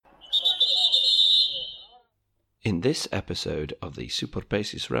In this episode of the Super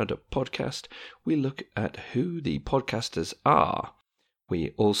Basis Roundup podcast, we look at who the podcasters are.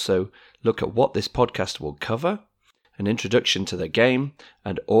 We also look at what this podcast will cover, an introduction to the game,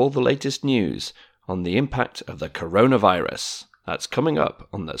 and all the latest news on the impact of the coronavirus. That's coming up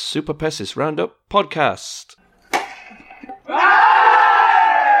on the Super Basis Roundup podcast.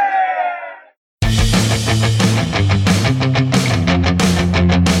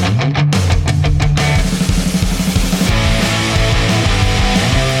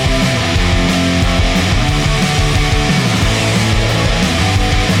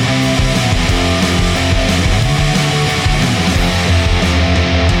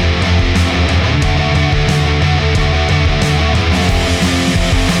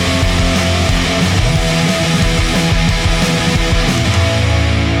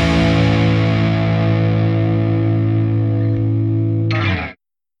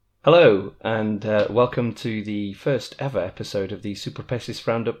 Hello, and welcome to the first ever episode of the Super Basis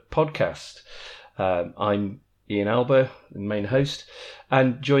Roundup podcast. I'm Ian Alba, the main host,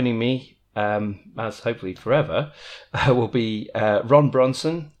 and joining me, as hopefully forever, will be Ron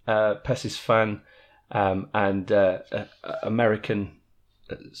Bronson, Pessis fan and American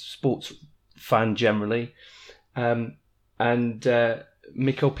sports fan generally, and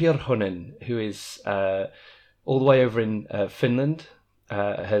Mikko Pirhonen, who is all the way over in Finland.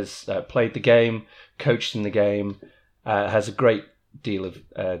 Has played the game, coached in the game, has a great deal of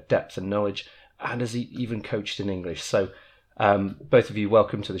depth and knowledge, and has even coached in English. So both of you,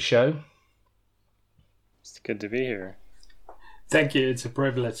 welcome to the show. It's good to be here. Thank you, it's a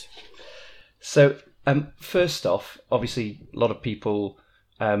privilege. So first off, obviously a lot of people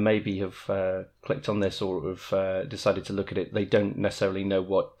maybe have clicked on this or have decided to look at it. They don't necessarily know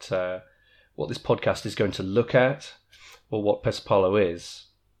what this podcast is going to look at, or what Pesapallo is.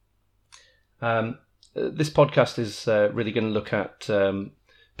 This podcast is really going to look at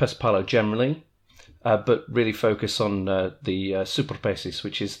Pesapallo generally, but really focus on the Super Basis,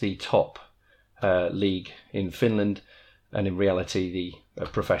 which is the top league in Finland, and in reality the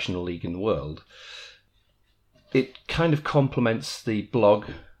professional league in the world. It kind of complements the blog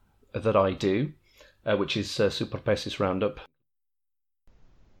that I do, which is Super Basis Roundup.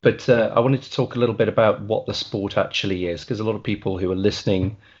 But I wanted to talk a little bit about what the sport actually is, because a lot of people who are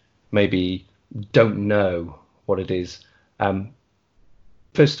listening maybe don't know what it is.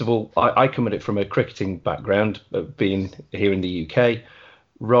 First of all, I come at it from a cricketing background, being here in the UK.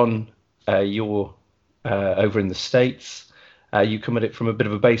 Ron, you're over in the States. You come at it from a bit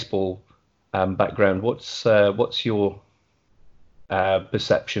of a baseball background. What's your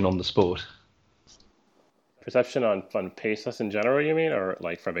perception on the sport? Perception on Pesas in general, you mean, or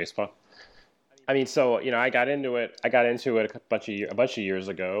like for baseball? I mean, so I got into it a bunch of years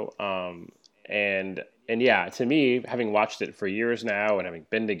ago, and yeah, to me, having watched it for years now and having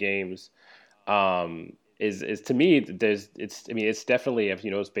been to games, is to me it's definitely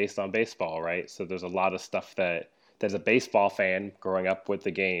it's based on baseball, right? So there's a lot of stuff that as a baseball fan growing up with the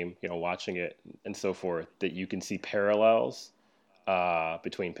game, watching it and so forth, that you can see parallels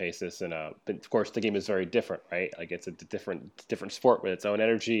between Pesas and but of course the game is very different, right? Like it's a different sport with its own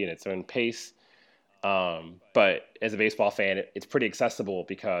energy and its own pace. But as a baseball fan, it's pretty accessible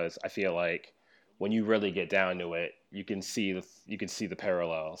because I feel like when you really get down to it, you can see the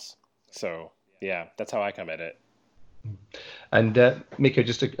parallels. So yeah, that's how I come at it. And Mikko,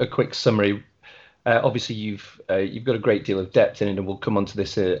 just a quick summary. Obviously, you've got a great deal of depth in it, and we'll come on to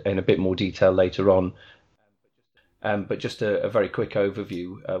this in a bit more detail later on. But just a very quick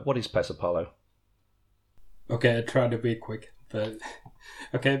overview. What is Pesapallo? Okay, I try to be quick. But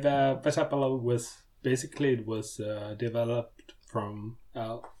okay, the Pesapallo was developed from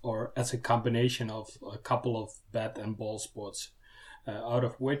or as a combination of a couple of bat and ball sports, out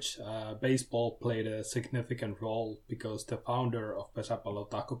of which baseball played a significant role because the founder of Pesapallo,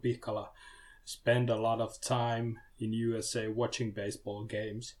 Taco Pihkala, spent a lot of time in USA watching baseball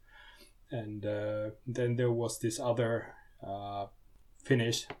games. And then there was this other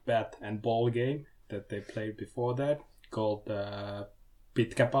Finnish bat and ball game that they played before that called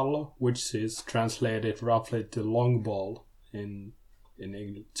Pitkäpallo, which is translated roughly to long ball to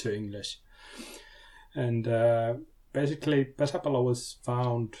English. And basically, Pesapallo was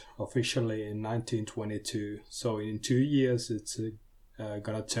found officially in 1922. So in 2 years, it's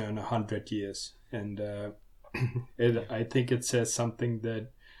gonna turn 100 years. And I think it says something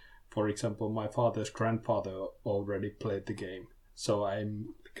that, for example, my father's grandfather already played the game. So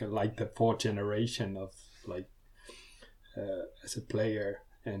I'm like the fourth generation of as a player.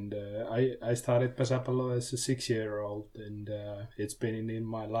 And I started Pesapallo as a 6-year-old, and it's been in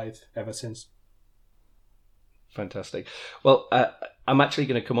my life ever since. Fantastic. Well, I'm actually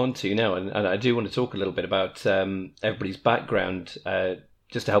going to come on to you now, and I do want to talk a little bit about everybody's background,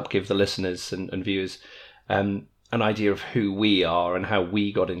 just to help give the listeners and viewers an idea of who we are and how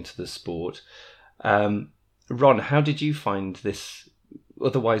we got into the sport. Ron, how did you find this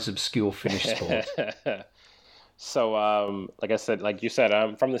otherwise obscure Finnish sport? So, like I said, like you said,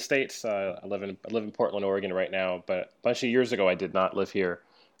 I'm from the States. I live in Portland, Oregon right now, but a bunch of years ago, I did not live here.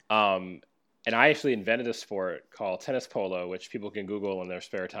 And I actually invented a sport called tennis polo, which people can Google in their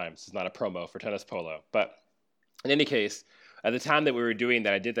spare time. This is not a promo for tennis polo. But in any case, at the time that we were doing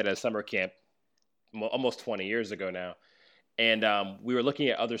that, I did that at a summer camp almost 20 years ago now. And we were looking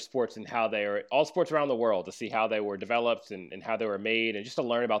at other sports and how they are, all sports around the world, to see how they were developed and how they were made, and just to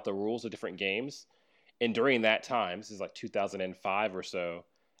learn about the rules of different games. And during that time, this is like 2005 or so,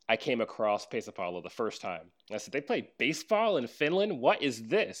 I came across Pesäpallo the first time. And I said, they play baseball in Finland? What is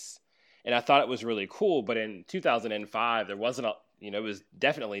this? And I thought it was really cool. But in 2005, there wasn't it was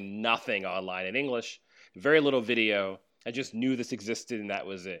definitely nothing online in English, very little video. I just knew this existed and that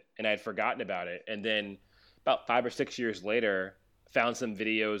was it. And I had forgotten about it. And then about 5 or 6 years later, found some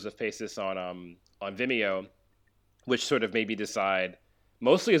videos of Pesas on Vimeo, which sort of made me decide,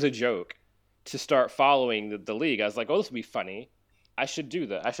 mostly as a joke, to start following the league. I was like, oh, this would be funny. I should do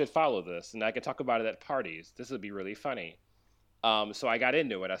that. I should follow this. And I could talk about it at parties. This would be really funny. So I got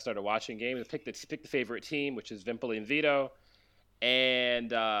into it. I started watching games, picked the favorite team, which is Vimpeli and Vito. And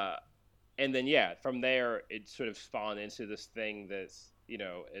then, yeah, from there, it sort of spawned into this thing that's,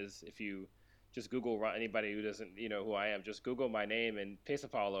 as if you just Google, anybody who doesn't, who I am, just Google my name and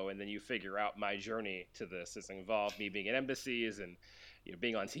Pesäpallo, and then you figure out my journey to this. It's involved me being in embassies and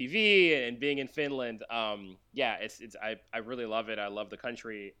being on TV and being in Finland. I really love it. I love the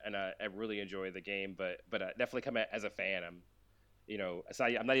country, and I really enjoy the game. But I definitely come as a fan. I'm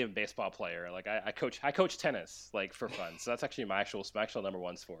not even a baseball player. Like I coach tennis, like, for fun. So that's actually my actual number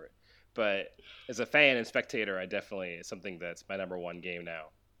one sport. But as a fan and spectator, it's something that's my number one game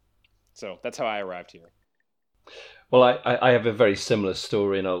now. So that's how I arrived here. Well, I have a very similar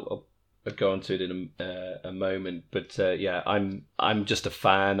story, and I'll go on to it in a moment. But I'm just a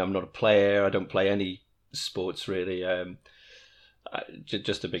fan. I'm not a player. I don't play any sports really.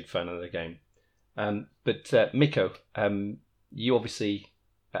 Just a big fan of the game. But Mikko, you obviously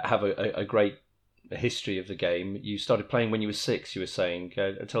have a great history of the game. You started playing when you were 6. You were saying.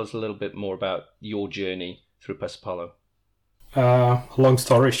 Tell us a little bit more about your journey through Pesäpallo. Long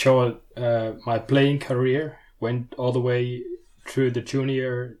story short, my playing career went all the way through the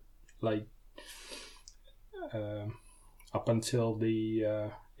junior, up until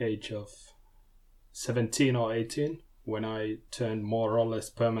the age of 17 or 18, when I turned more or less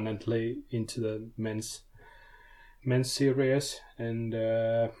permanently into the men's series, and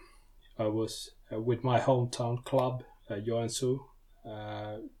I was with my hometown club, Joensuu,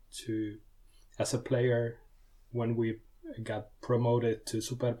 as a player when we got promoted to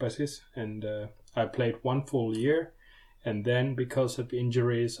Superpesis, and I played 1 full year, and then because of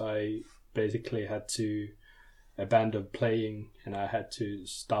injuries I basically had to abandon playing, and I had to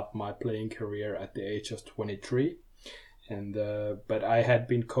stop my playing career at the age of 23. And but I had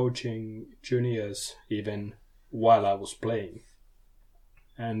been coaching juniors even while I was playing,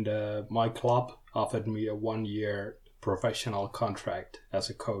 and my club offered me a 1-year professional contract as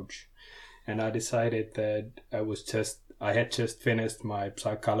a coach, and I decided that I had just finished my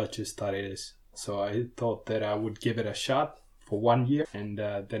psychology studies, so I thought that I would give it a shot for 1 year, and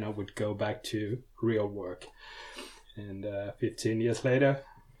then I would go back to real work. And 15 years later,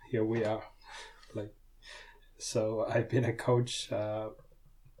 here we are. So I've been a coach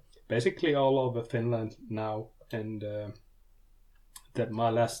basically all over Finland now, and that my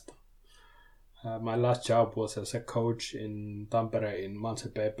last job was as a coach in Tampere in Manse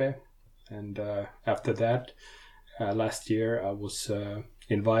PP, and after that, last year I was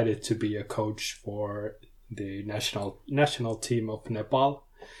invited to be a coach for the national team of Nepal,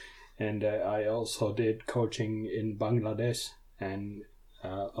 and I also did coaching in Bangladesh and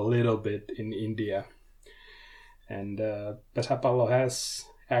a little bit in India. And Pesäpallo has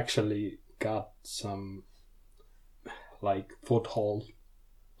actually got some foothold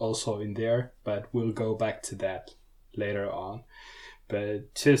also in there, but we'll go back to that later on.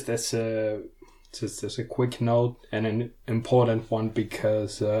 But just as a quick note, and an important one,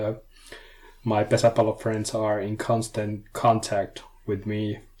 because my Pesäpallo friends are in constant contact with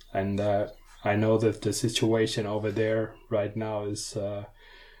me, and I know that the situation over there right now is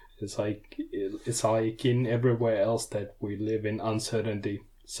it's like in everywhere else that we live in uncertainty.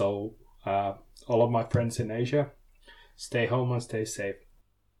 So all of my friends in Asia, stay home and stay safe.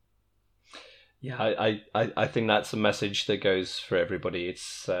 Yeah, I think that's a message that goes for everybody.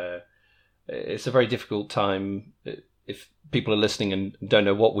 It's a very difficult time. If people are listening and don't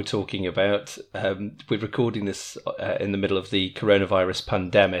know what we're talking about, we're recording this in the middle of the coronavirus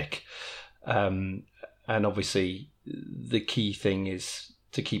pandemic. And obviously, the key thing is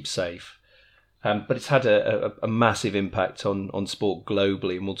to keep safe. But it's had a massive impact on sport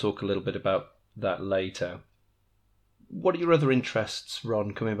globally, and we'll talk a little bit about that later. What are your other interests,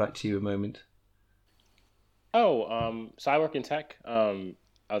 Ron? Coming back to you a moment. So I work in tech.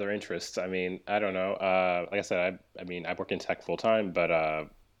 Other interests. I mean, I don't know. Like I said, I mean, I work in tech full time, but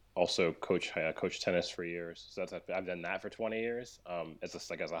also coach tennis for years. So I've done that for 20 years. As just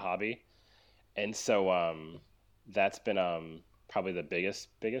like as a hobby, and so that's been probably the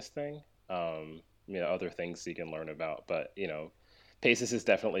biggest thing. Other things you can learn about, but Paces has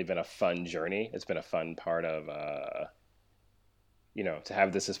definitely been a fun journey. It's been a fun part of to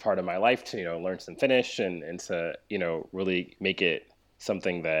have this as part of my life, to learn some Finnish and to really make it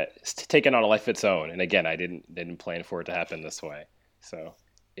something that's taken on a life of its own. And again, I didn't plan for it to happen this way. So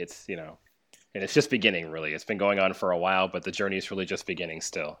it's and it's just beginning, really. It's been going on for a while, but the journey is really just beginning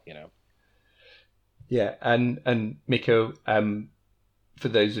still. Yeah, and Mikko, for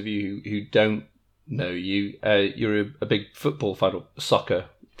those of you who don't know you, you're a big football fan, or soccer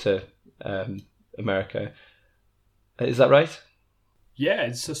to America. Is that right? Yeah,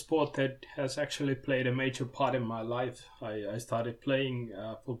 it's a sport that has actually played a major part in my life. I started playing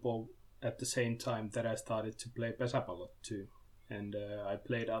football at the same time that I started to play pesäpallo too. And I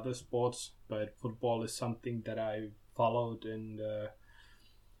played other sports, but football is something that I followed and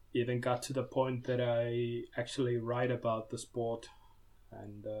even got to the point that I actually write about the sport.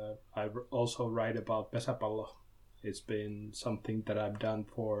 And I also write about pesäpallo. It's been something that I've done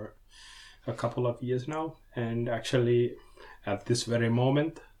for a couple of years now. And actually, at this very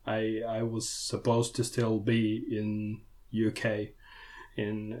moment, I was supposed to still be in UK,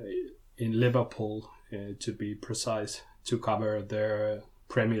 in Liverpool, to be precise, to cover their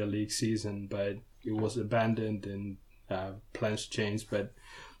Premier League season, but it was abandoned and plans changed. But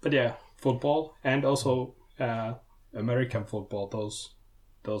yeah, football and also American football,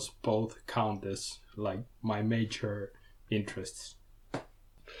 those both count as like my major interests.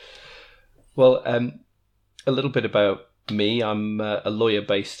 Well, a little bit about me. I'm a lawyer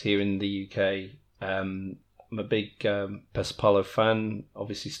based here in the UK. I'm a big Pesäpallo fan.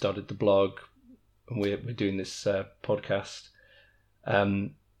 Obviously started the blog, and we're doing this podcast.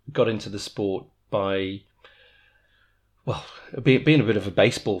 Got into the sport by, well, being a bit of a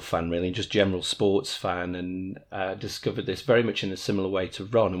baseball fan, really, just general sports fan, and discovered this very much in a similar way to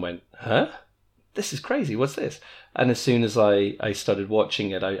Ron, and went, huh? This is crazy, what's this? And as soon as I started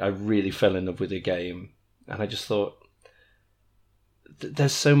watching it, I really fell in love with the game. And I just thought,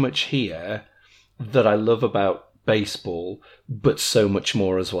 there's so much here that I love about baseball, but so much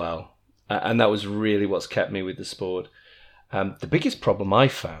more as well. And that was really what's kept me with the sport. The biggest problem I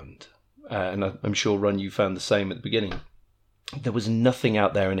found, and I'm sure, Ron, you found the same at the beginning, there was nothing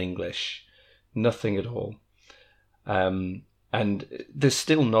out there in English. Nothing at all. And there's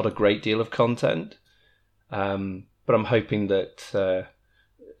still not a great deal of content. But I'm hoping that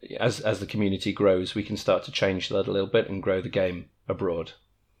as the community grows, we can start to change that a little bit and grow the game abroad.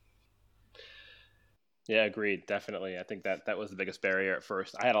 Yeah, agreed. Definitely. I think that was the biggest barrier at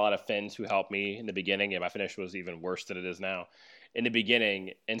first. I had a lot of Finns who helped me in the beginning, and my Finnish was even worse than it is now in the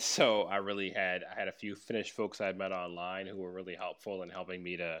beginning. And so I had a few Finnish folks I had met online who were really helpful in helping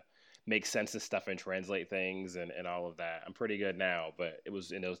me to make sense of stuff and translate things and all of that. I'm pretty good now, but it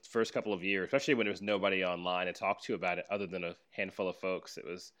was in those first couple of years, especially when there was nobody online to talk to about it other than a handful of folks. It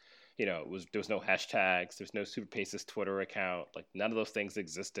was, there was no hashtags, there's no Super Paces Twitter account, like none of those things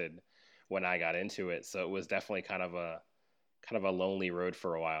existed when I got into it. So it was definitely kind of a lonely road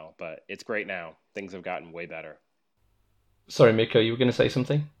for a while, but it's great now. Things have gotten way better. Sorry, Mikko, you were going to say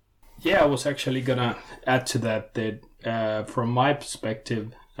something? Yeah, I was actually going to add to that from my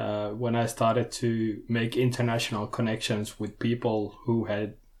perspective, when I started to make international connections with people who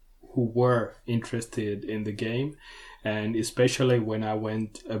were interested in the game, and especially when I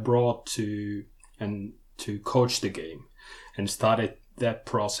went abroad to coach the game and started that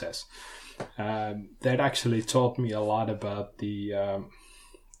process, that actually taught me a lot about the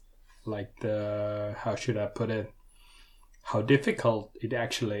how should I put it, how difficult it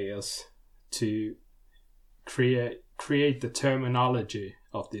actually is to create the terminology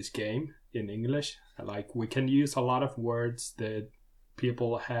of this game in English. Like, we can use a lot of words that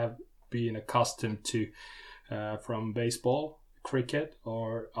people have been accustomed to from baseball, cricket,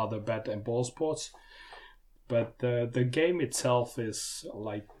 or other bat and ball sports. But the game itself is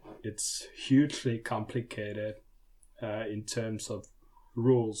like it's hugely complicated in terms of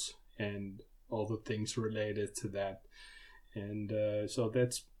rules and all the things related to that. And so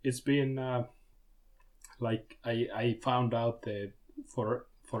it's been like I found out that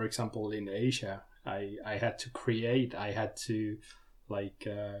for example in Asia I had to like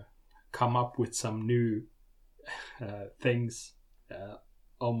come up with some new things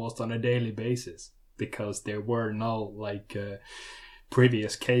almost on a daily basis, because there were no like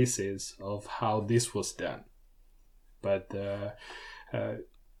previous cases of how this was done. But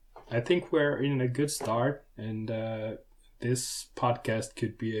I think we're in a good start, and this podcast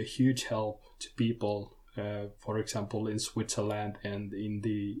could be a huge help to people, for example, in Switzerland and in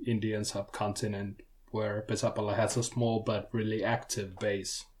the Indian subcontinent, where Pesäpallo has a small but really active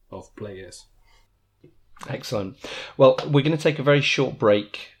base of players. Excellent. Well, we're going to take a very short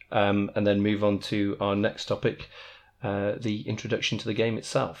break and then move on to our next topic, the introduction to the game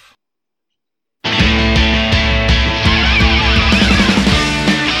itself.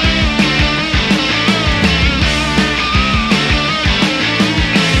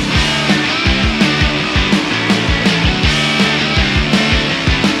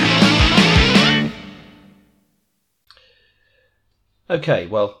 Okay,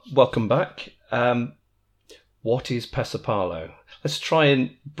 well, welcome back. What is Pesäpallo? Let's try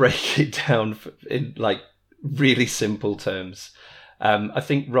and break it down in like really simple terms. I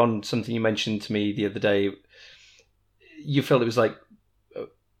think, Ron, something you mentioned to me the other day, you felt it was like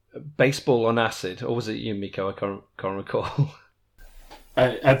baseball on acid, or was it you, Mikko? I can't recall.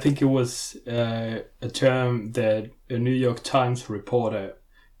 I think it was a term that a New York Times reporter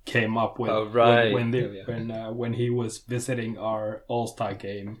came up with when he was visiting our All-Star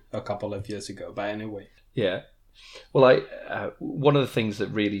game a couple of years ago. But anyway. Yeah. Well, one of the things that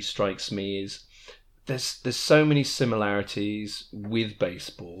really strikes me is there's so many similarities with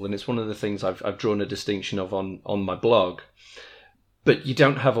baseball, and it's one of the things I've drawn a distinction of on my blog. But you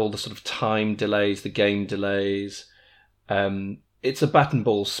don't have all the sort of time delays, the game delays. It's a bat and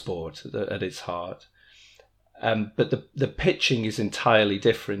ball sport at its heart. But the pitching is entirely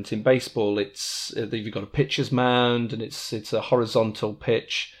different. In baseball, you've got a pitcher's mound, and it's a horizontal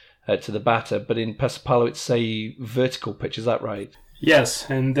pitch to the batter. But in Pesäpallo, it's a vertical pitch. Is that right? Yes,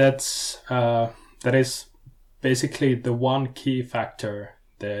 and that is basically the one key factor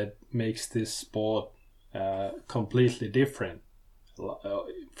that makes this sport completely different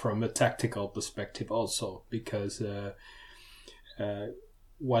from a tactical perspective also, because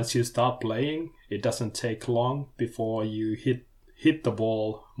once you start playing, it doesn't take long before you hit the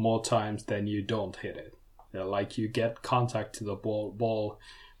ball more times than you don't hit it. Like you get contact to the ball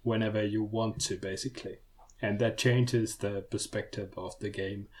whenever you want to, basically. And that changes the perspective of the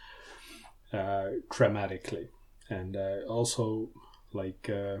game dramatically. And also, like,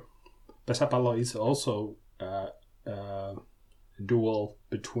 Pesäpallo is also a duel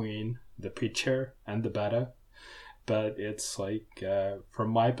between the pitcher and the batter. But it's like, from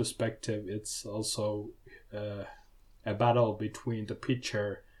my perspective, it's also a battle between the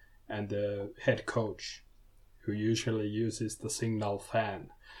pitcher and the head coach, who usually uses the signal fan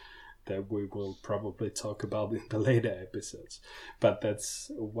that we will probably talk about in the later episodes. But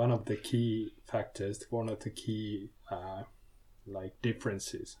that's one of the key factors, one of the key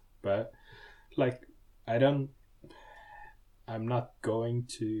differences. But like, I'm not going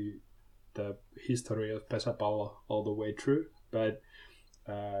to the history of Pesäpallo all the way through, but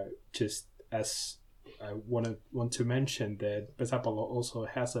just as I want to mention that Pesäpallo also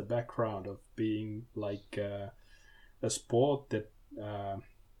has a background of being like a sport that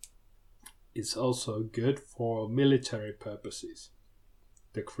is also good for military purposes.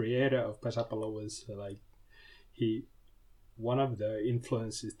 The creator of Pesäpallo was one of the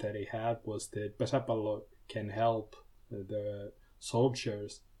influences that he had was that Pesäpallo can help the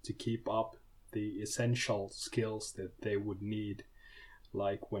soldiers to keep up the essential skills that they would need,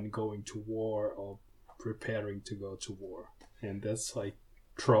 like when going to war or preparing to go to war. And that's like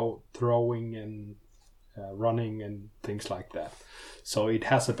throwing and running and things like that. So it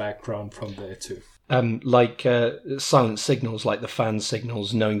has a background from there too. Like silent signals, like the fan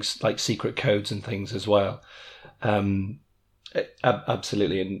signals, knowing like secret codes and things as well.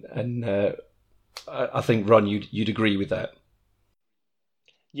 Absolutely, and I think, Ron, you'd agree with that.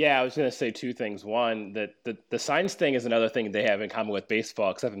 Yeah, I was going to say two things. One, that the signs thing is another thing they have in common with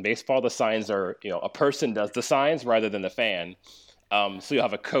baseball, except in baseball, the signs are, a person does the signs rather than the fan. So you'll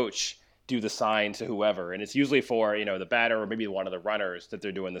have a coach do the sign to whoever, and it's usually for, the batter or maybe one of the runners that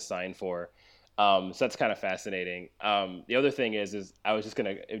they're doing the sign for. So that's kind of fascinating. The other thing is I was just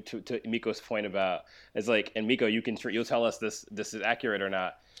gonna to Miko's point about is like, and Miko, you'll tell us this is accurate or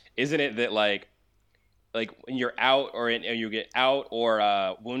not. Isn't it that like when you're out or you get out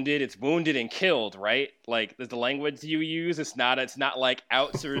or wounded, it's wounded and killed, right? Like the language you use, it's not like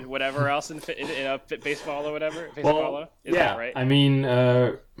outs or whatever else in a baseball or whatever. Well, is yeah, that right? I mean,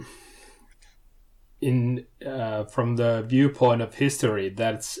 from the viewpoint of history,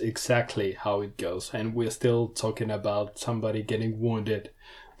 that's exactly how it goes, and we're still talking about somebody getting wounded.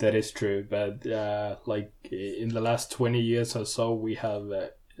 That is true, but like in the last 20 years or so, we have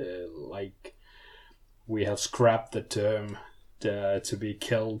scrapped the term to be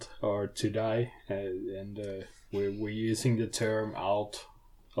killed or to die, and we're using the term out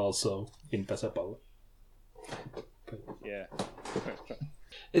also in Pesapallo. Yeah.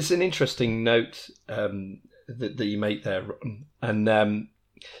 It's an interesting note that you make there, and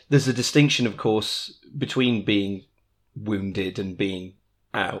there's a distinction, of course, between being wounded and being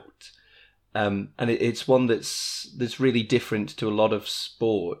out, and it's one that's really different to a lot of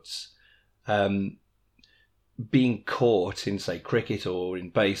sports. Being caught in, say, cricket or in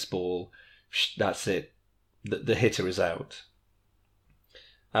baseball, that's it. The hitter is out.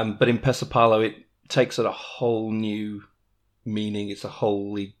 But in Pesapallo, it takes on a whole new meaning. It's a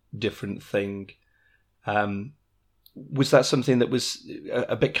wholly different thing. Was that something that was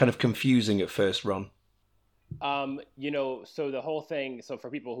a bit kind of confusing at first, Ron? So the whole thing, so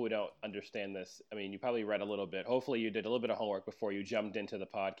for people who don't understand this, I mean, you probably read a little bit. Hopefully you did a little bit of homework before you jumped into the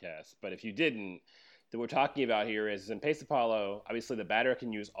podcast. But if you didn't, that we're talking about here is in Pesapallo, obviously the batter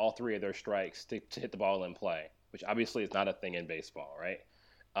can use all three of their strikes to hit the ball in play, which obviously is not a thing in baseball, right?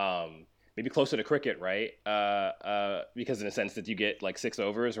 Maybe closer to cricket, right? Because in a sense that you get like 6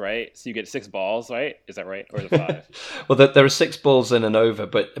 overs, right? So you get 6 balls, right? Is that right? Or is it 5? Well, there are 6 balls in an over,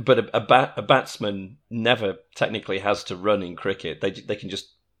 but a batsman never technically has to run in cricket. They can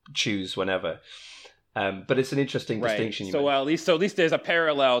just choose whenever. But it's an interesting distinction. So at least there's a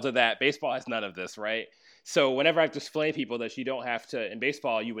parallel to that. Baseball has none of this, right? So whenever I have to explain to people that you don't have to, in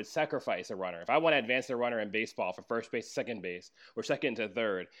baseball, you would sacrifice a runner. If I want to advance a runner in baseball from first base to second base or second to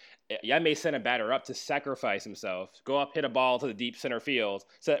third, I may send a batter up to sacrifice himself, go up, hit a ball to the deep center field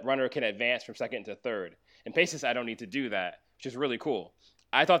so that runner can advance from second to third. In Paces, I don't need to do that, which is really cool.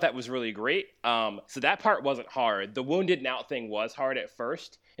 I thought that was really great. So that part wasn't hard. The wounded and out thing was hard at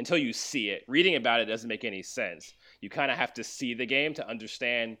first until you see it. Reading about it doesn't make any sense. You kind of have to see the game to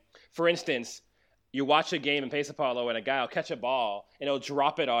understand. For instance, you watch a game in Pesapallo and a guy will catch a ball and he'll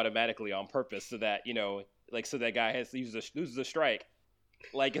drop it automatically on purpose so that, so that guy loses a strike.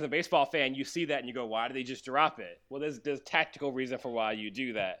 Like as a baseball fan, you see that and you go, why do they just drop it? Well, there's tactical reason for why you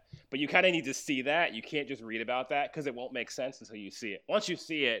do that. But you kind of need to see that. You can't just read about that because it won't make sense until you see it. Once you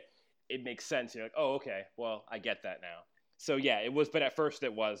see it, it makes sense. You're like, oh, okay, well, I get that now. So yeah, it was, but at first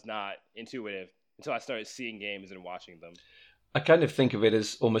it was not intuitive until I started seeing games and watching them. I kind of think of it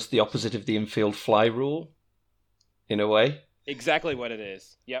as almost the opposite of the infield fly rule, in a way. Exactly what it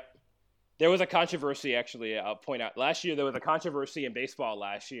is. Yep. There was a controversy, actually, I'll point out. Last year, there was a controversy in baseball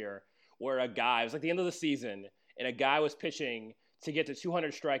last year where it was like the end of the season, and a guy was pitching to get to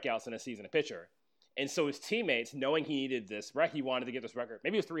 200 strikeouts in a season, a pitcher. And so his teammates, knowing he needed this, he wanted to get this record.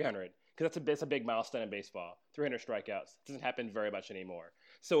 Maybe it was 300, because that's a big milestone in baseball, 300 strikeouts. It doesn't happen very much anymore.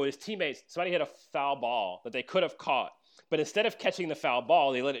 So his teammates, somebody hit a foul ball that they could have caught, but instead of catching the foul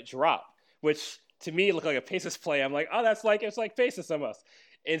ball, they let it drop, which to me looked like a Paces play. I'm like, oh, it's like Paces almost.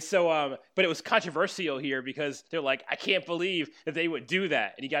 And so, but it was controversial here because they're like, I can't believe that they would do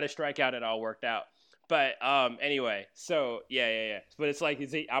that. And he got a strikeout and it all worked out. But anyway, so yeah. But it's like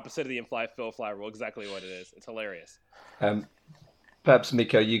it's the opposite of the infield fly rule, exactly what it is. It's hilarious. Perhaps,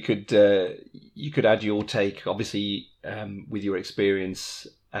 Miko, you could add your take, obviously, with your experience,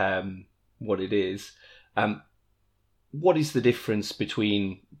 what it is. What is the difference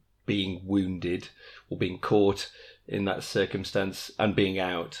between being wounded or being caught in that circumstance and being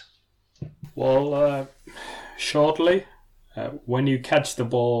out? Well, shortly, when you catch the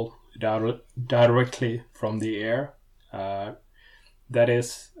ball directly from the air, that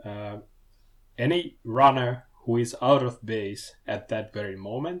is, any runner who is out of base at that very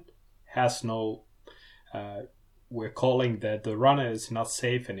moment has no, we're calling that the runner is not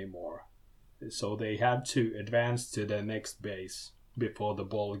safe anymore. So they have to advance to the next base before the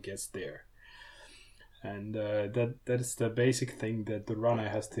ball gets there. And that is the basic thing that the runner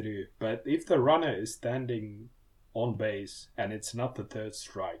has to do. But if the runner is standing on base and it's not the third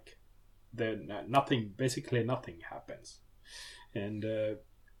strike, then basically nothing happens. And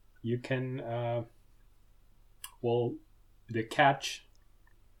you can, the catch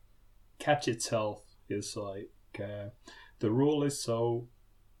catch itself is like the rule is so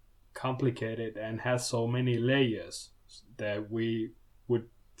complicated and has so many layers that we would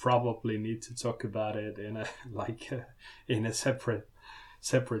probably need to talk about it in a in a separate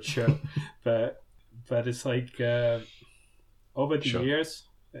show. but it's like over the years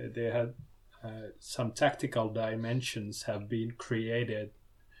they had some tactical dimensions have been created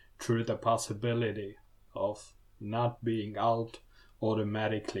through the possibility of not being out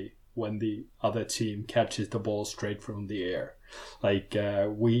automatically when the other team catches the ball straight from the air. Like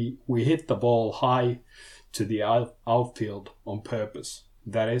we hit the ball high to the outfield on purpose.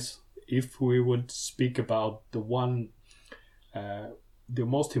 That is, if we would speak about the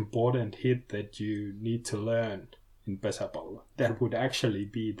most important hit that you need to learn in pesäpallo, that would actually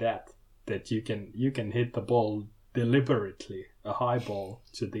be that you can hit the ball deliberately, a high ball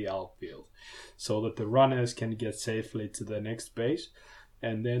to the outfield, so that the runners can get safely to the next base,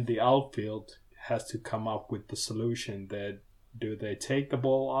 and then the outfield has to come up with the solution that do they take the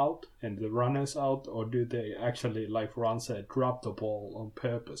ball out and the runners out, or do they actually, like Ron said, drop the ball on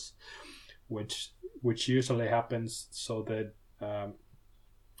purpose, which usually happens so that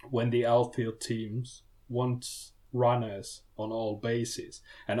when the outfield teams want runners on all bases,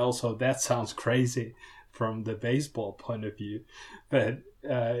 and also that sounds crazy from the baseball point of view, but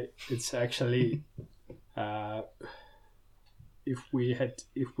it's actually if we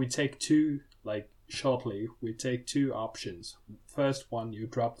take two, like shortly, we take two options. First one, you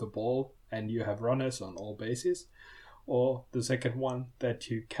drop the ball and you have runners on all bases, or the second one, that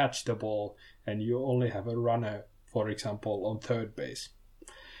you catch the ball and you only have a runner, for example, on third base.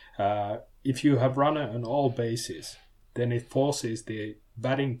 If you have runner on all bases, then it forces the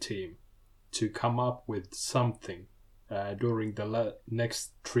batting team to come up with something during the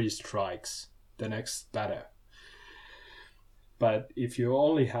next 3 strikes, the next batter. But if you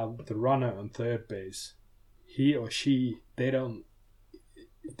only have the runner on third base, he or she, the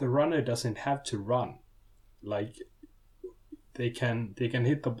runner doesn't have to run. Like they can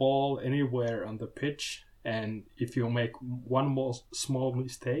hit the ball anywhere on the pitch, and if you make one more small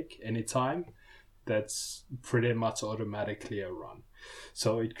mistake anytime, that's pretty much automatically a run.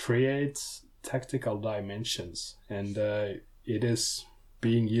 So it creates tactical dimensions, and it is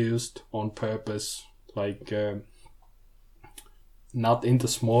being used on purpose, like not in the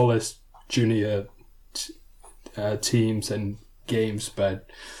smallest junior teams and games, but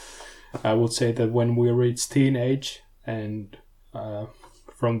I would say that when we reach teenage and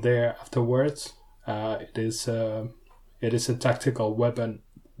from there afterwards, it is a tactical weapon,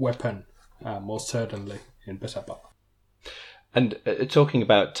 most certainly in pesäpallo. And talking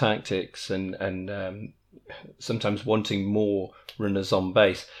about tactics and sometimes wanting more runners on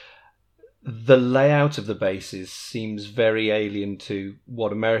base, the layout of the bases seems very alien to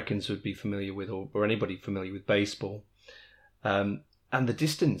what Americans would be familiar with, or anybody familiar with baseball. And the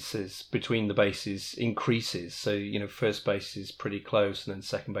distances between the bases increases. So, first base is pretty close, and then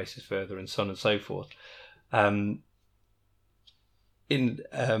second base is further, and so on and so forth. In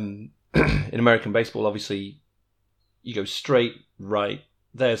American baseball, obviously, you go straight right,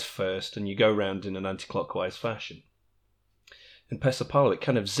 there's first, and you go round in an anti-clockwise fashion. In pesäpallo, it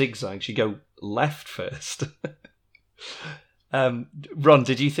kind of zigzags. You go left first. Ron,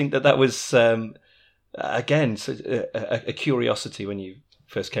 did you think that was, again, a curiosity when you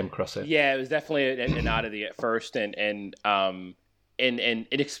first came across it? Yeah, it was definitely an oddity at first, and obviously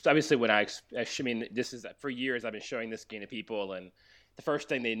when I mean, this is, for years I've been showing this game to people, and the first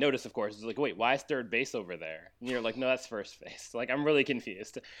thing they notice, of course, is like, wait, why is third base over there? And you're like, no, that's first base. Like, I'm really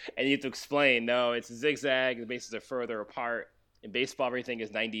confused. And you have to explain, no, it's a zigzag, the bases are further apart. In baseball, everything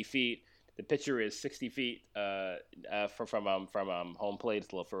is 90 feet. The pitcher is 60 feet from home plate.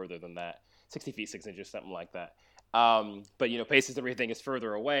 It's a little further than that. 60 feet, 6 inches, something like that. But, bases, everything is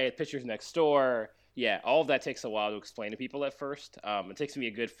further away. The pitcher's next door. Yeah, all of that takes a while to explain to people at first. It takes me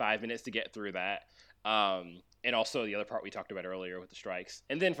a good 5 minutes to get through that. And also the other part we talked about earlier with the strikes.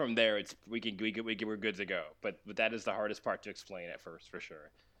 And then from there, we're good to go. But that is the hardest part to explain at first, for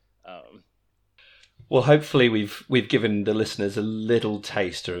sure. Well, hopefully we've given the listeners a little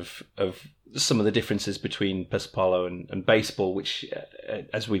taste of some of the differences between pesäpallo and baseball, which,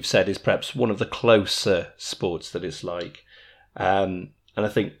 as we've said, is perhaps one of the closer sports that it's like. And I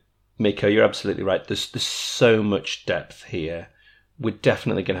think, Mikko, you're absolutely right. There's so much depth here. We're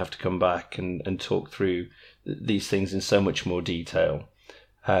definitely going to have to come back and talk through these things in so much more detail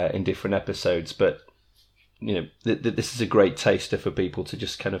in different episodes. But, this is a great taster for people to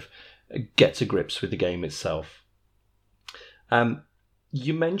just kind of get to grips with the game itself.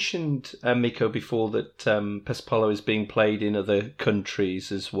 You mentioned, Miko, before that Pesapalo is being played in other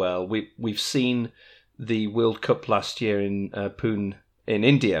countries as well. We've seen the World Cup last year in Pune in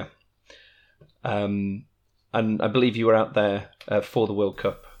India, and I believe you were out there for the World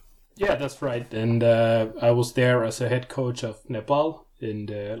Cup. Yeah, that's right. And I was there as a head coach of Nepal. And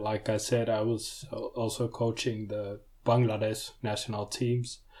like I said, I was also coaching the Bangladesh national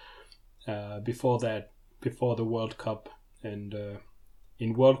teams before the World Cup. And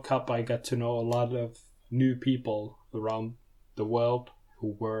in World Cup, I got to know a lot of new people around the world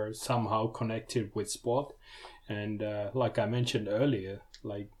who were somehow connected with sport. And like I mentioned earlier,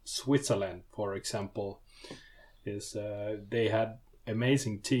 like Switzerland, for example, is they had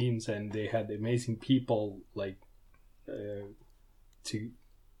amazing teams and they had amazing people like to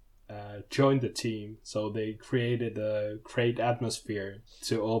join the team. So they created a great atmosphere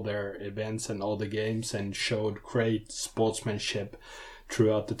to all their events and all the games and showed great sportsmanship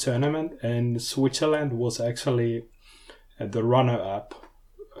throughout the tournament. And Switzerland was actually the runner-up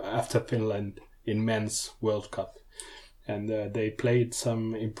after Finland in men's World Cup. And they played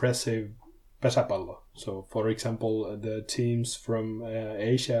some impressive pesäpallo. So, for example, the teams from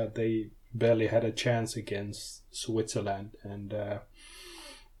Asia, they barely had a chance against Switzerland, and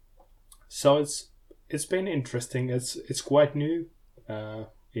so it's been interesting. It's quite new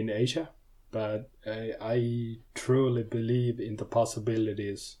in Asia, but I truly believe in the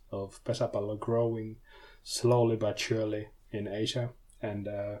possibilities of pesäpallo growing slowly but surely in Asia, and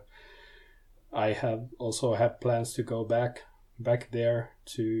I have also had plans to go back there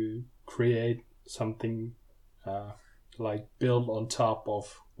to create something like build on top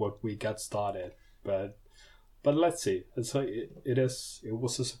of what we got started. But let's see. So it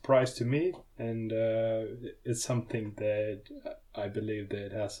was a surprise to me, and it's something that I believe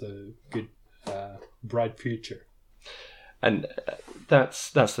that has a good bright future. And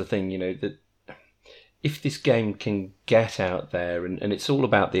that's the thing, that if this game can get out there, and it's all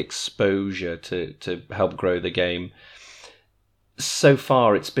about the exposure to help grow the game. So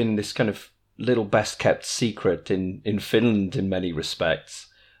far, it's been this kind of little best kept secret in Finland in many respects.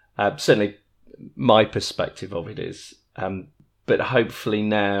 Certainly, my perspective of it is. But hopefully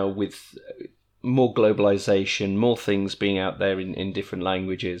now, with more globalization, more things being out there in different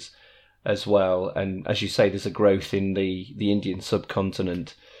languages as well, and as you say, there's a growth in the Indian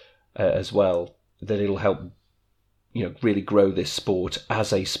subcontinent as well, that it'll help really grow this sport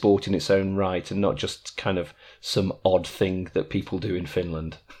as a sport in its own right, and not just kind of some odd thing that people do in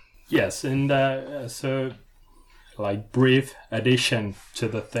Finland. Yes, and so like brief addition to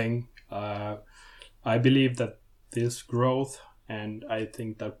the thing, I believe that this growth, and I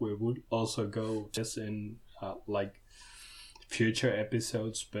think that we would also go just in like future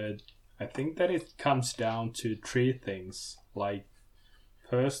episodes, but I think that it comes down to three things. Like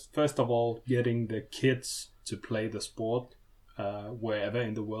first of all, getting the kids to play the sport wherever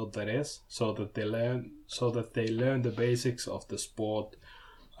in the world that is, so that they learn the basics of the sport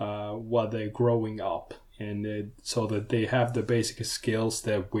while they're growing up, and so that they have the basic skills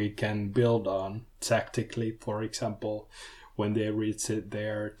that we can build on tactically, for example, when they reach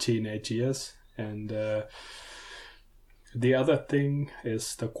their teenage years. And the other thing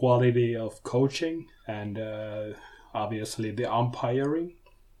is the quality of coaching, and obviously the umpiring,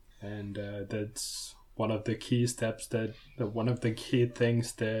 and that's one of the key steps, one of the key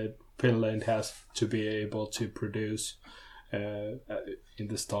things that Finland has to be able to produce in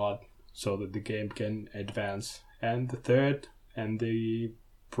the start, so that the game can advance. And the third, and the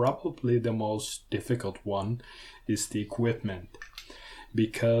probably the most difficult one, is the equipment,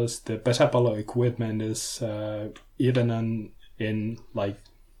 because the pesäpallo equipment is even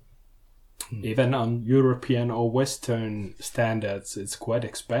on European or Western standards, it's quite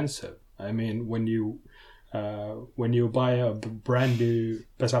expensive. I mean, when you buy a brand new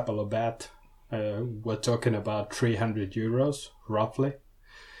pesäpallo bat, we're talking about 300 euros roughly,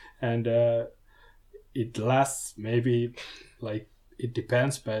 and it lasts maybe, like, it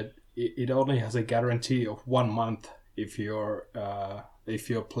depends, but it only has a guarantee of 1 month if you're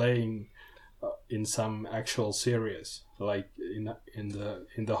playing in some actual series, like in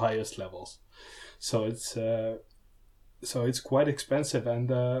the highest levels. So it's quite expensive,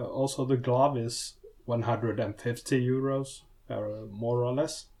 and also the glove is 150 euros more or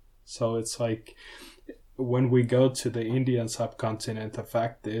less. So it's like, when we go to the Indian subcontinent, the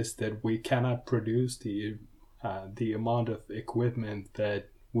fact is that we cannot produce the amount of equipment that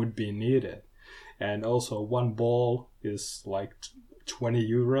would be needed. And also, one ball is like 20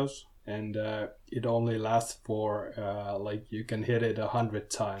 euros, and it only lasts for like, you can hit it 100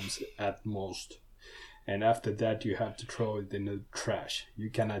 times at most. and after that you have to throw it in the trash. You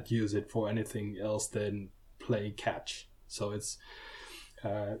cannot use it for anything else than playing catch. So it's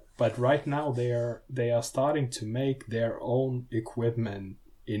but right now they are starting to make their own equipment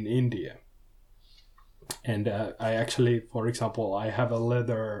in India. And I actually, for example, I have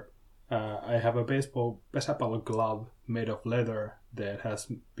a baseball Pesapallo glove made of leather that has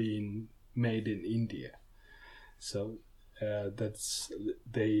been made in India. So that's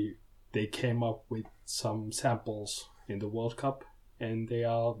they came up with some samples in the World Cup, and they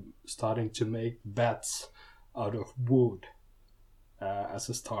are starting to make bats out of wood as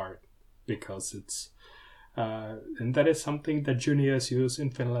a start, because it's and that is something that juniors use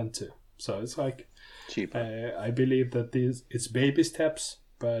in Finland too. So it's like cheap. I believe that it's baby steps,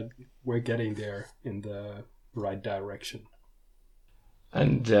 but we're getting there in the right direction.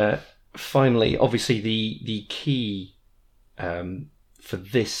 And finally, obviously, the key for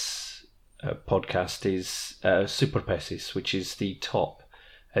this podcast is Superpesis, which is the top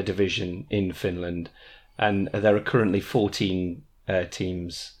division in Finland, and there are currently 14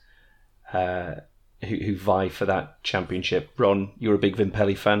 teams who vie for that championship. Ron, you're a big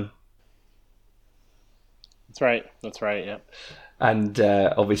Vimpeli fan. That's right, yeah. And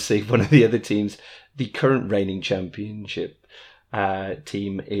obviously one of the other teams, the current reigning championship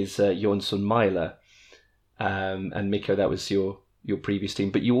team is Joensuu Myla. And Mikko, that was your previous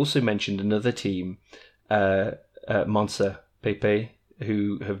team. But you also mentioned another team, Monza PP,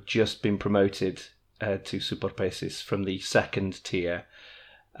 who have just been promoted to Superpesis from the second tier.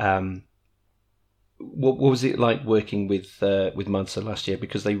 What was it like working with Monza last year?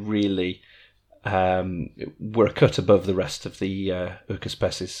 Because they really were a cut above the rest of the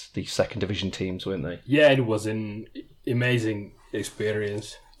Ykköspesis, the second division teams, weren't they? Yeah, it was an amazing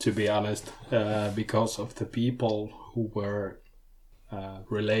experience, to be honest, because of the people who were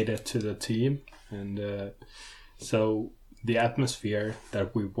related to the team. And so the atmosphere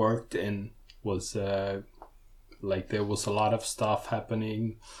that we worked in was like there was a lot of stuff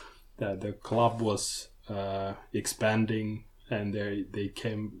happening. The club was expanding, and they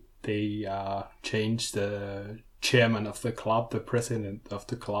changed the chairman of the club, the president of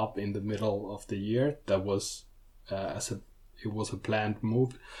the club, in the middle of the year. That was it was a planned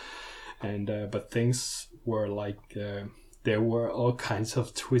move, and but things were like there were all kinds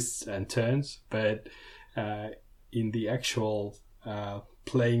of twists and turns. But in the actual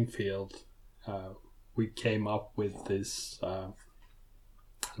playing field, we came up with this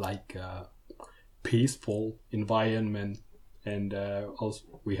peaceful environment. And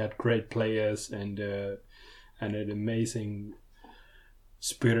also we had great players and an amazing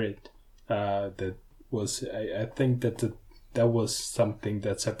spirit. That was, I think that was something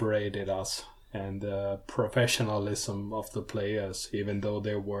that separated us, and the professionalism of the players, even though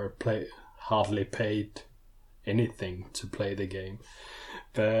they were hardly paid anything to play the game.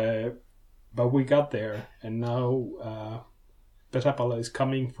 But we got there, and now Pesapallo is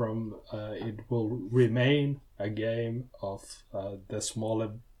coming from. It will remain a game of the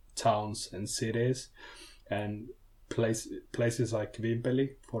smaller towns and cities, and places like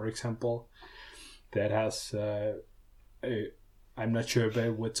Vimpeli, for example, that has I'm not sure,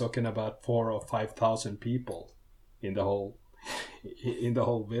 but we're talking about 4,000 or 5,000 people in the whole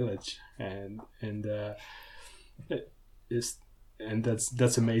village, and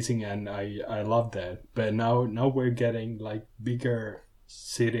that's amazing, and I love that. But now we're getting like bigger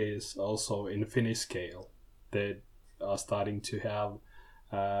cities also in Finnish scale that are starting to have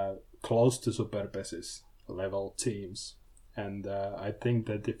close to Superpesis level teams, and I think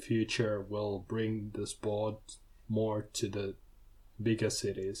that the future will bring the sport more to the bigger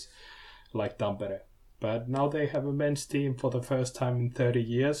cities like Tampere. But now they have a men's team for the first time in 30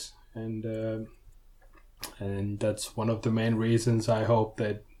 years, and that's one of the main reasons I hope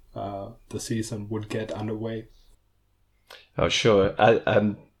that the season would get underway. Oh, sure.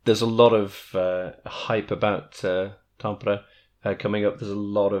 There's a lot of hype about Tampere coming up. There's a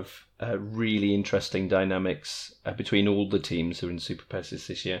lot of really interesting dynamics between all the teams who are in Superpesis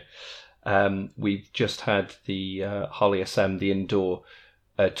this year. We've just had the Holly SM, the indoor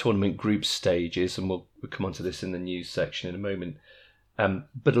tournament group stages, and we'll come on to this in the news section in a moment.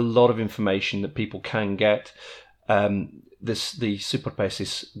 But a lot of information that people can get. The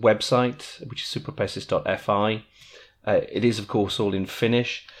Superpesis website, which is superpesis.fi. It is, of course, all in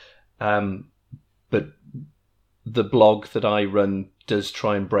Finnish, but the blog that I run does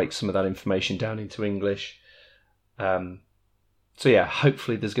try and break some of that information down into English. So yeah,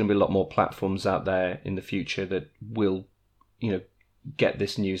 hopefully there's going to be a lot more platforms out there in the future that will, get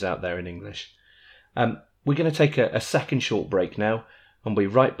this news out there in English. We're going to take a second short break now. and we'll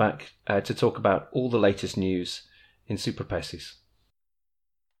be right back to talk about all the latest news in Superpessis.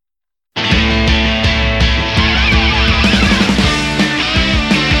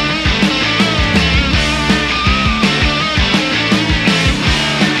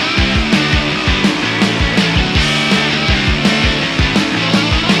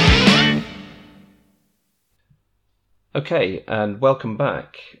 Okay, and welcome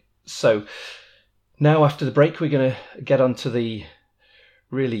back. So now after the break, we're going to get onto the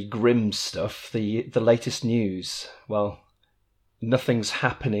really grim stuff, the latest news. Well, nothing's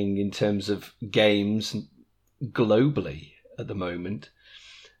happening in terms of games globally at the moment.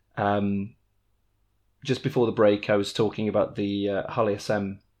 Just before the break, I was talking about the Hali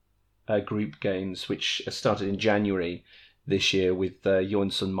SM group games, which started in January this year with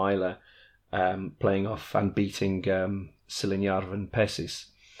Johansson Myla playing off and beating Silinjarven Pessis.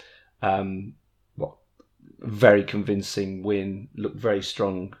 Very convincing win, looked very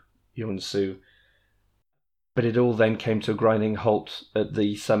strong, Joensuu. But it all then came to a grinding halt at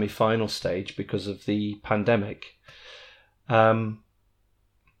the semi-final stage because of the pandemic. We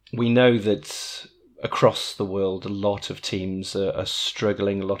know that across the world, a lot of teams are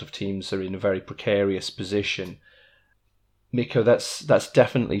struggling. A lot of teams are in a very precarious position. Mikko, that's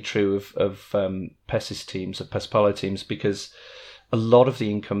definitely true of Pessis teams, of Pesapalo teams, because a lot of the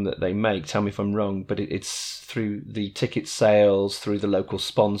income that they make, tell me if I'm wrong, but it's through the ticket sales, through the local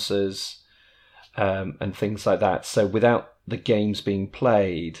sponsors, and things like that. So without the games being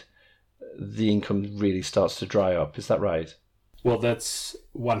played, the income really starts to dry up. Is that right? Well, that's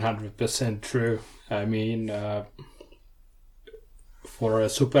 100% true. I mean, for a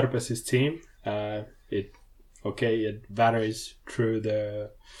Superpessis team, it varies through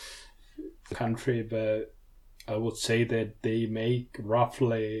the country, but I would say that they make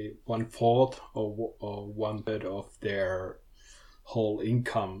roughly 1/4 or 1/3 of their whole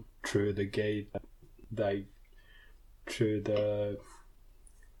income through the gate,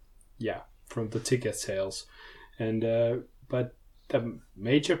 from the ticket sales, and but the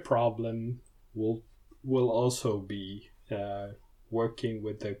major problem will also be working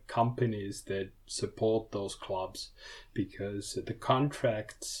with the companies that support those clubs, because the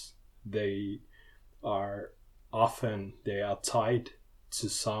contracts they are tied to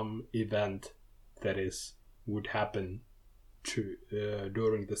some event that would happen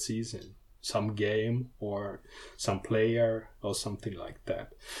during the season, some game or some player or something like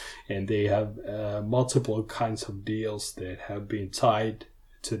that, and they have multiple kinds of deals that have been tied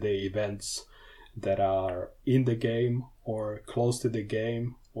to the events that are in the game or close to the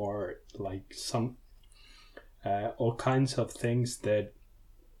game, or like some all kinds of things that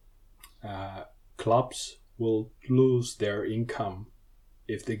clubs will lose their income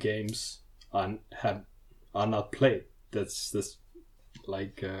if the games are not played. That's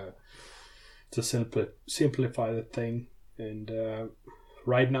like to simplify the thing. And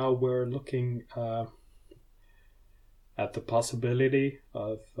right now we're looking at the possibility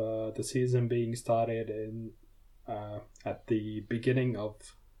of the season being started at the beginning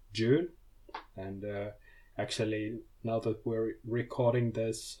of June. And actually, now that we're recording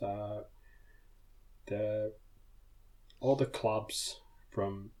this, all the clubs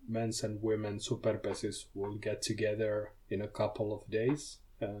from men's and women's Superpessis will get together in a couple of days.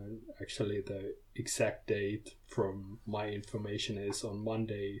 Actually, the exact date from my information is on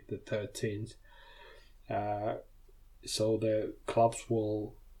Monday the 13th. So the clubs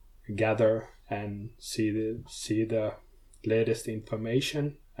will gather and see the latest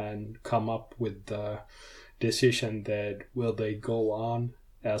information and come up with the decision that will they go on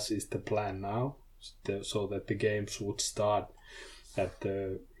as is the plan now, so that the games would start at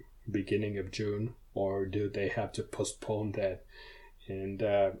the beginning of June, or do they have to postpone that? And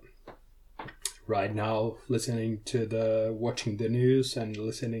right now, watching the news and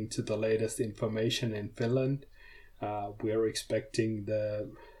listening to the latest information in Finland, we're expecting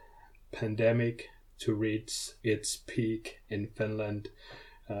the pandemic to reach its peak in Finland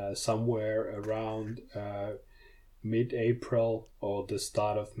somewhere around mid-April or the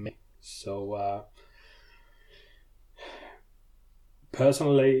start of May. So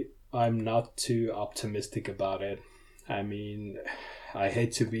personally, I'm not too optimistic about it. I mean, I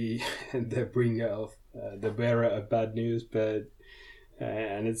hate to be the bearer of bad news, but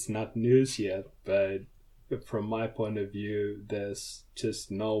and it's not news yet, but from my point of view, there's just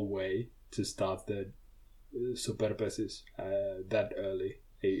no way to start the Superpessis that early.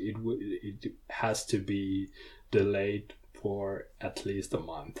 It has to be delayed for at least a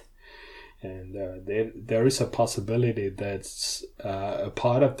month. And there is a possibility that a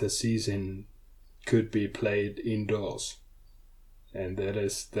part of the season could be played indoors. and that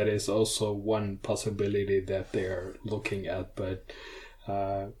is also one possibility that they are looking at. But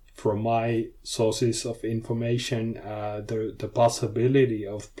from my sources of information, the possibility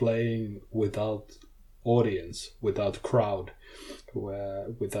of playing without audience, without crowd,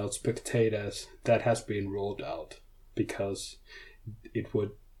 without spectators, that has been ruled out, because it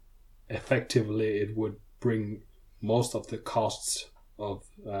would bring most of the costs of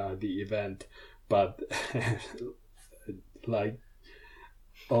the event, but like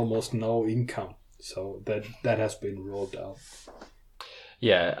almost no income. So that has been ruled out.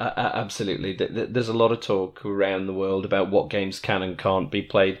 Yeah, absolutely. There's a lot of talk around the world about what games can and can't be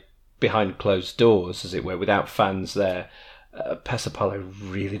played behind closed doors, as it were, without fans there. Pesapalo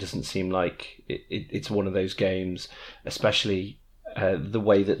really doesn't seem like it's one of those games, especially the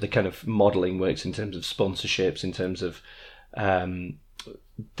way that the kind of modelling works in terms of sponsorships, in terms of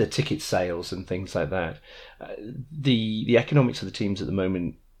the ticket sales and things like that. The economics of the teams at the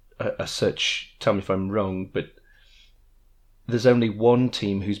moment are such, tell me if I'm wrong, but there's only one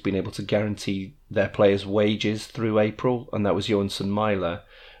team who's been able to guarantee their players' wages through April, and that was Johansson Myla.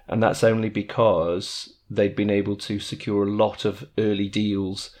 And that's only because they'd been able to secure a lot of early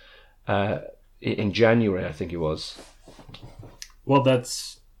deals in January, I think it was. Well, that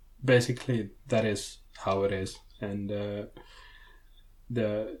is how it is. And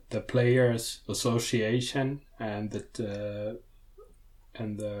the Players Association and the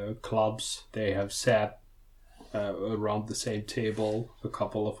clubs, they have sat around the same table a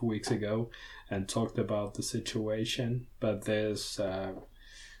couple of weeks ago and talked about the situation. But there's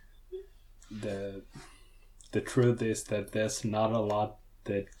the truth is that there's not a lot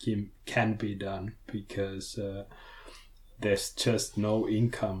that can be done, because there's just no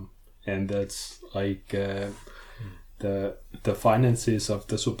income, and that's like the finances of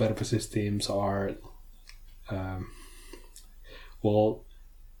the Superpesis teams are well,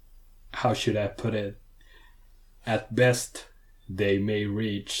 how should I put it? At best, they may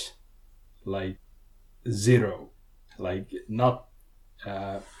reach like zero, like not.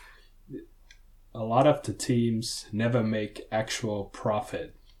 A lot of the teams never make actual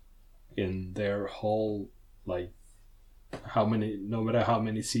profit in their whole, like, no matter how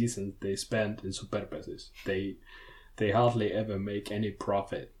many seasons they spend in Superpesis, they hardly ever make any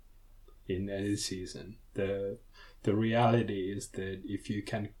profit in any season. The reality is that if you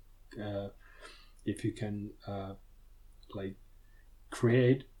can like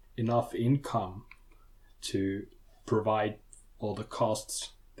create enough income to provide all the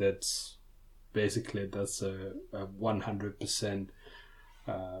costs, that's a 100%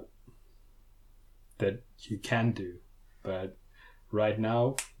 that you can do. But right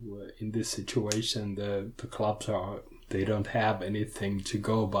now, in this situation, the clubs they don't have anything to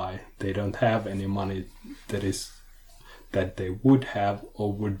go by. They don't have any money that they would have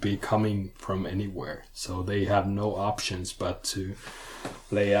or would be coming from anywhere. So they have no options but to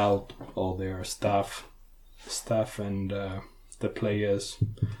lay out all their stuff and the players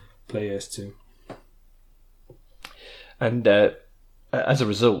too. And as a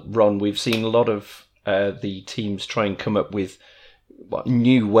result, Ron, we've seen a lot of the teams try and come up with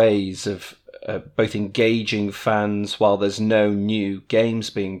new ways of both engaging fans while there's no new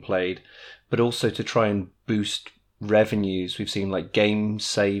games being played, but also to try and boost revenues. We've seen like Game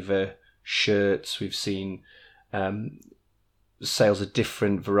Saver shirts, we've seen sales of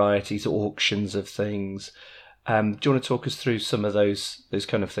different varieties, auctions of things. Do you want to talk us through some of those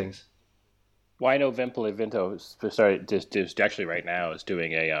kind of things? Well, I know Vimpel Evento just actually right now is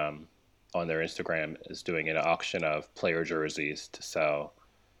doing a on their Instagram is doing an auction of player jerseys to sell,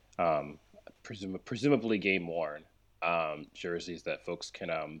 presumably game worn jerseys that folks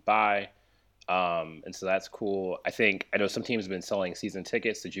can buy. And so that's cool. I know some teams have been selling season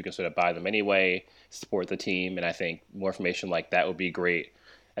tickets that you can sort of buy them anyway, support the team, and I think more information like that would be great.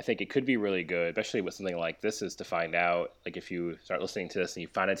 I think it could be really good, especially with something like this, is to find out, like if you start listening to this and you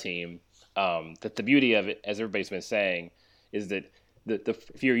find a team, that the beauty of it, as everybody's been saying, is that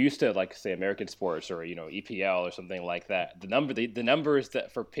if you're used to, like, say, American sports or EPL or something like that, the numbers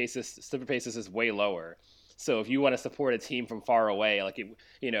that for Superpesis is way lower. So if you want to support a team from far away, like it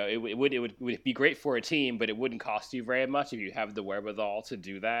would be great for a team, but it wouldn't cost you very much if you have the wherewithal to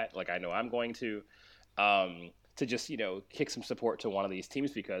do that. Like I know I'm going to just kick some support to one of these teams,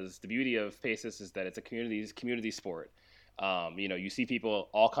 because the beauty of Pesis is that it's a community sport. You see people,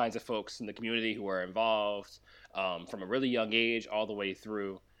 all kinds of folks in the community who are involved from a really young age all the way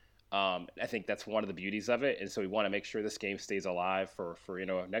through. I think that's one of the beauties of it, and so we want to make sure this game stays alive for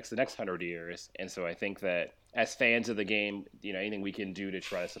the next 100 years. And so I think that as fans of the game, anything we can do to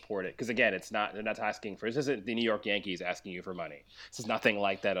try to support it, because again, they're not asking for, this isn't the New York Yankees asking you for money. This is nothing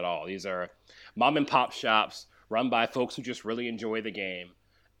like that at all. These are mom and pop shops run by folks who just really enjoy the game.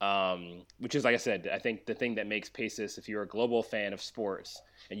 Which is, like I said, I think the thing that makes Paces, if you're a global fan of sports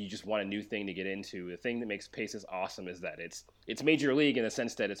and you just want a new thing to get into, the thing that makes Paces awesome is that it's major league in the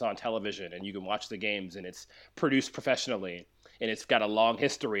sense that it's on television and you can watch the games and it's produced professionally and it's got a long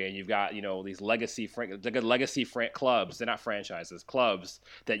history, and you've got these legacy clubs. They're not franchises, clubs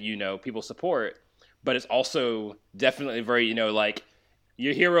that people support, but it's also definitely very like,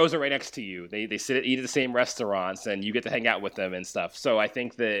 your heroes are right next to you. They eat at the same restaurants, and you get to hang out with them and stuff. So I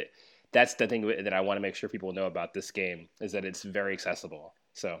think that's the thing that I want to make sure people know about this game, is that it's very accessible.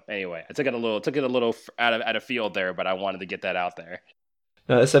 So anyway, I took it a little out of field there, but I wanted to get that out there.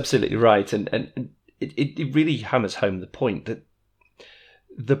 No, that's absolutely right, and it really hammers home the point that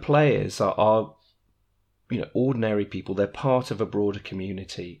the players are ordinary people. They're part of a broader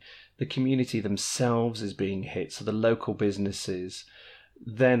community. The community themselves is being hit, so the local businesses,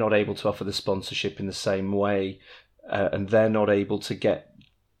 they're not able to offer the sponsorship in the same way, and they're not able to get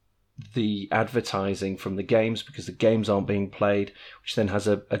the advertising from the games because the games aren't being played, which then has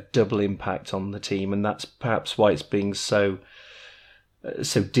a double impact on the team, and that's perhaps why it's being so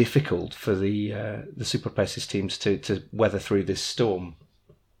difficult for the Super Paces teams to weather through this storm.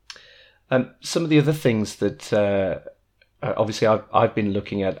 Some of the other things that obviously I've been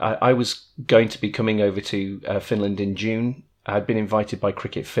looking at, I was going to be coming over to Finland in June. I'd been invited by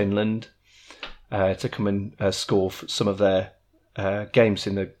Cricket Finland to come and score some of their games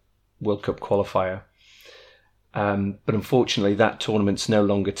in the World Cup qualifier. But unfortunately, that tournament's no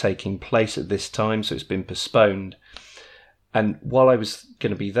longer taking place at this time, so it's been postponed. And while I was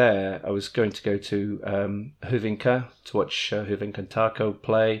going to be there, I was going to go to Hyvinkää to watch Hyvinkää and Tarko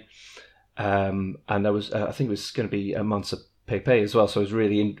play. And I think it was going to be Mansa Pepe as well, so I was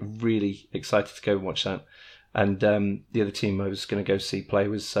really excited to go and watch that. And the other team I was going to go see play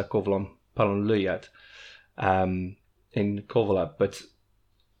was Korvalon Palonlyijat in Korvala. But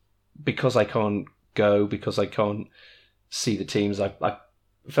because I can't go, because I can't see the teams, I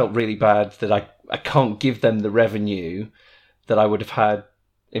felt really bad that I can't give them the revenue that I would have had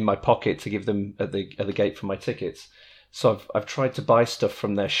in my pocket to give them at the gate for my tickets. So I've tried to buy stuff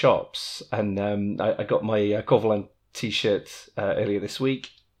from their shops, and I got my Korvalon t-shirt earlier this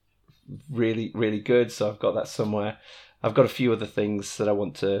week. Really good. So I've got that somewhere. I've got a few other things that I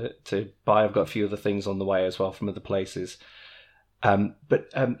want to buy. I've got a few other things on the way as well from other places.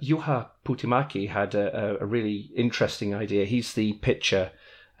 But Juha Puutemäki had a really interesting idea. He's the pitcher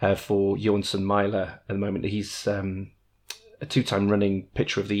for Joensuu Myla at the moment. He's a two-time running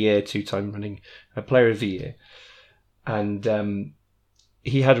pitcher of the year, two-time running player of the year. And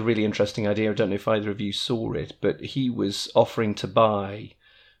he had a really interesting idea. I don't know if either of you saw it, but he was offering to buy,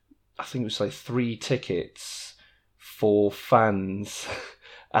 I think it was like 3 tickets for fans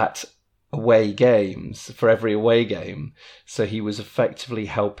at away games, for every away game. So he was effectively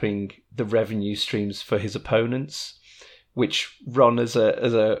helping the revenue streams for his opponents, which, Ron, as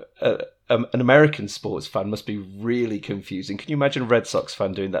an American sports fan, must be really confusing. Can you imagine a Red Sox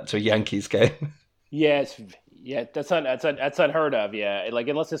fan doing that to a Yankees game? Yeah, that's unheard of. Yeah, like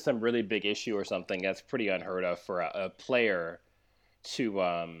unless it's some really big issue or something, that's pretty unheard of for a player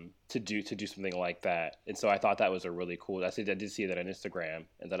to do something like that. And so I thought that was a really cool. I did see that on Instagram,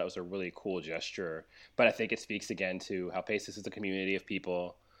 and that was a really cool gesture. But I think it speaks again to how Paces is a community of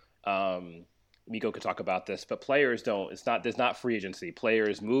people. Mikko could talk about this, but players don't. There's not free agency.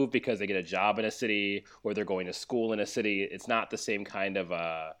 Players move because they get a job in a city or they're going to school in a city. It's not the same kind of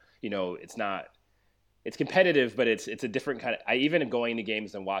it's not. It's competitive, but it's a different kind of. I even am going to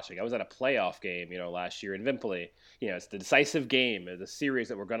games and watching. I was at a playoff game, last year in Vimpeli. It's the decisive game, the series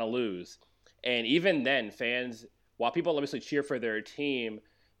that we're going to lose, and even then, fans, while people obviously cheer for their team,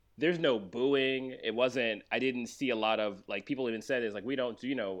 there's no booing. It wasn't. I didn't see a lot of people even said is we don't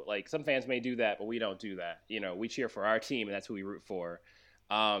do some fans may do that, but we don't do that. We cheer for our team, and that's who we root for.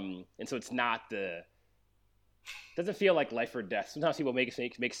 And so it's not doesn't feel like life or death. Sometimes people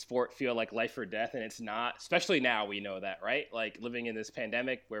make sport feel like life or death, and it's not. Especially now, we know that, right? Like living in this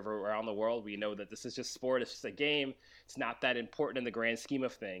pandemic, wherever around the world, we know that this is just sport. It's just a game. It's not that important in the grand scheme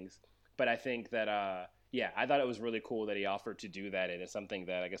of things. But I think that, I thought it was really cool that he offered to do that, and it's something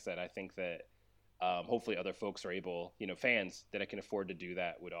that, like I said, I think that hopefully other folks are able, fans that can afford to do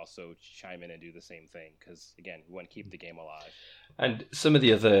that would also chime in and do the same thing. Because again, we want to keep the game alive. And some of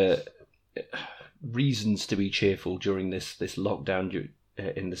the other reasons to be cheerful during this lockdown,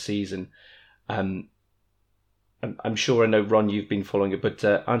 in the season. I'm sure I know, Ron, you've been following it, but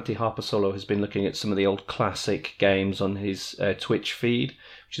Antti Haapasalo has been looking at some of the old classic games on his Twitch feed,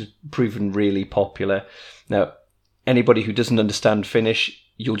 which has proven really popular. Now, anybody who doesn't understand Finnish,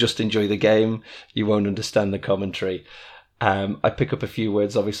 you'll just enjoy the game. You won't understand the commentary. I pick up a few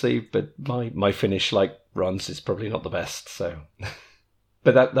words, obviously, but my Finnish, like Ron's, is probably not the best. So,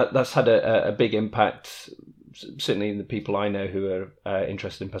 but that's had a big impact, certainly in the people I know who are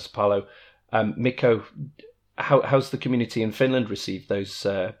interested in Pesäpallo. Mikko, how's the community in Finland received those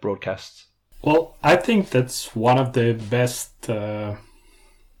broadcasts? Well, I think that's one of the best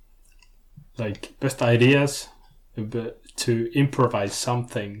ideas to improvise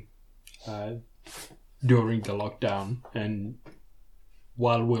something during the lockdown, and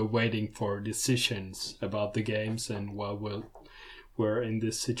while we're waiting for decisions about the games, and while we're in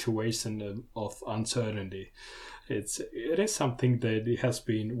this situation of uncertainty, it is something that it has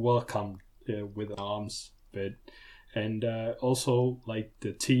been welcomed with arms. But also, like,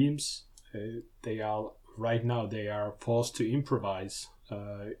 the teams, they are forced to improvise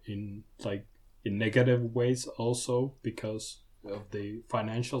in negative ways also because of the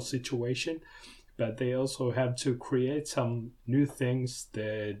financial situation, but they also have to create some new things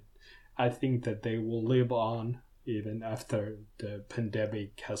that I think that they will live on even after the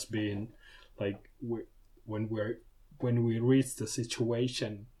pandemic has been, like, when we reach the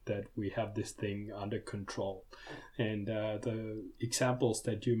situation that we have this thing under control. And the examples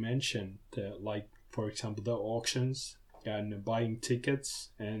that you mentioned, like, for example, the auctions and buying tickets,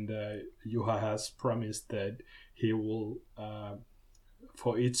 and Juha has promised that he will,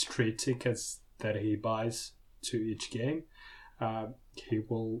 for each 3 tickets that he buys to each game, he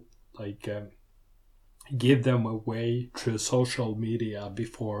will give them away through social media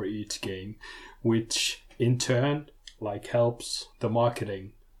before each game, which in turn helps the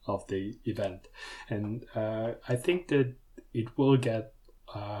marketing of the event. And I think that it will get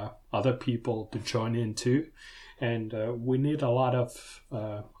other people to join in too. And we need a lot of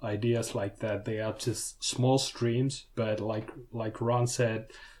ideas like that. They are just small streams, but like Ron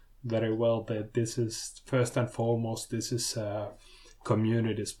said very well, that this is first and foremost, this is a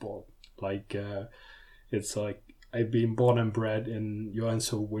community sport. It's like, I've been born and bred in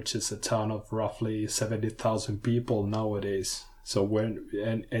Joensuu, which is a town of roughly 70,000 people nowadays. So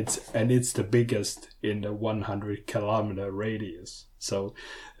it's the biggest in the 100-kilometer radius. So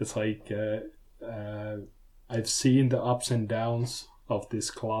it's like I've seen the ups and downs of this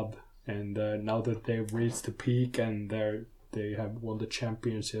club, and now that they've reached the peak and they have won the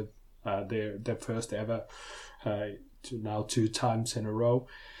championship, their first ever, now 2 times in a row.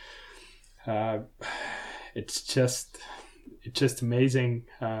 It's just amazing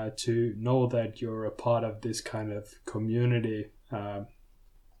to know that you're a part of this kind of community,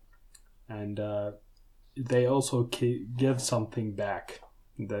 and they also give something back.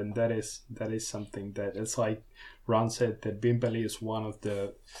 Then that is something that, it's like Ron said, that Vimpeli is one of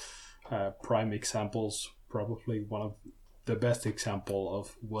the prime examples, probably one of the best example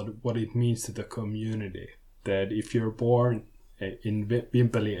of what it means to the community. That if you're born in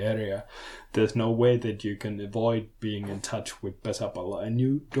Vimpeli area, there's no way that you can avoid being in touch with Pesäpallo, and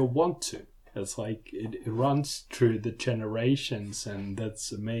you don't want to. It's like it runs through the generations, and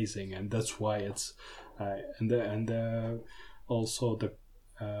that's amazing. And that's why it's also the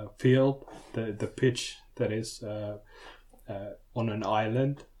field, the pitch that is on an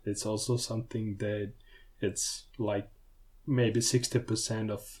island. It's also something that it's like maybe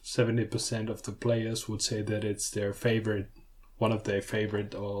 70% of the players would say that it's their favorite, one of their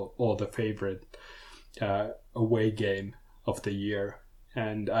favorite, or the favorite away game of the year.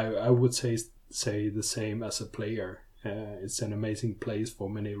 And I would say the same as a player. It's an amazing place for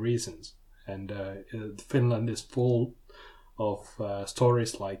many reasons, and Finland is full of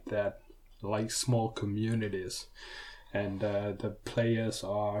stories like that, like small communities, and the players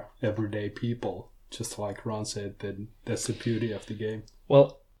are everyday people, just like Ron said. That's the beauty of the game.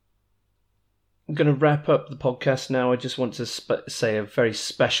 Well, I'm going to wrap up the podcast now. I just want to say a very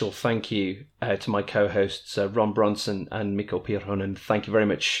special thank you to my co-hosts, Ron Bronson and Mikko Pirhonen. Thank you very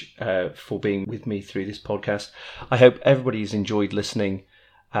much for being with me through this podcast. I hope everybody's enjoyed listening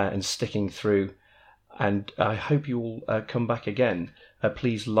and sticking through, and I hope you will come back again.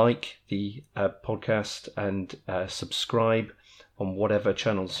 Please like the podcast and subscribe on whatever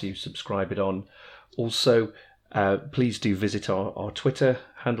channels you subscribe it on. Also, please do visit our Twitter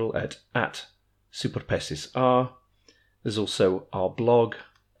handle at SuperPesisR. There's also our blog.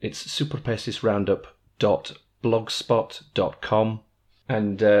 It's superpesisroundup.blogspot.com,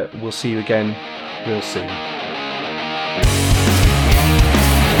 and we'll see you again real soon.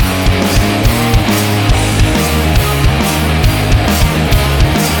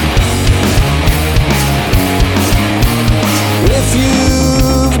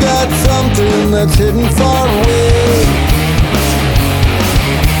 that's hidden far away.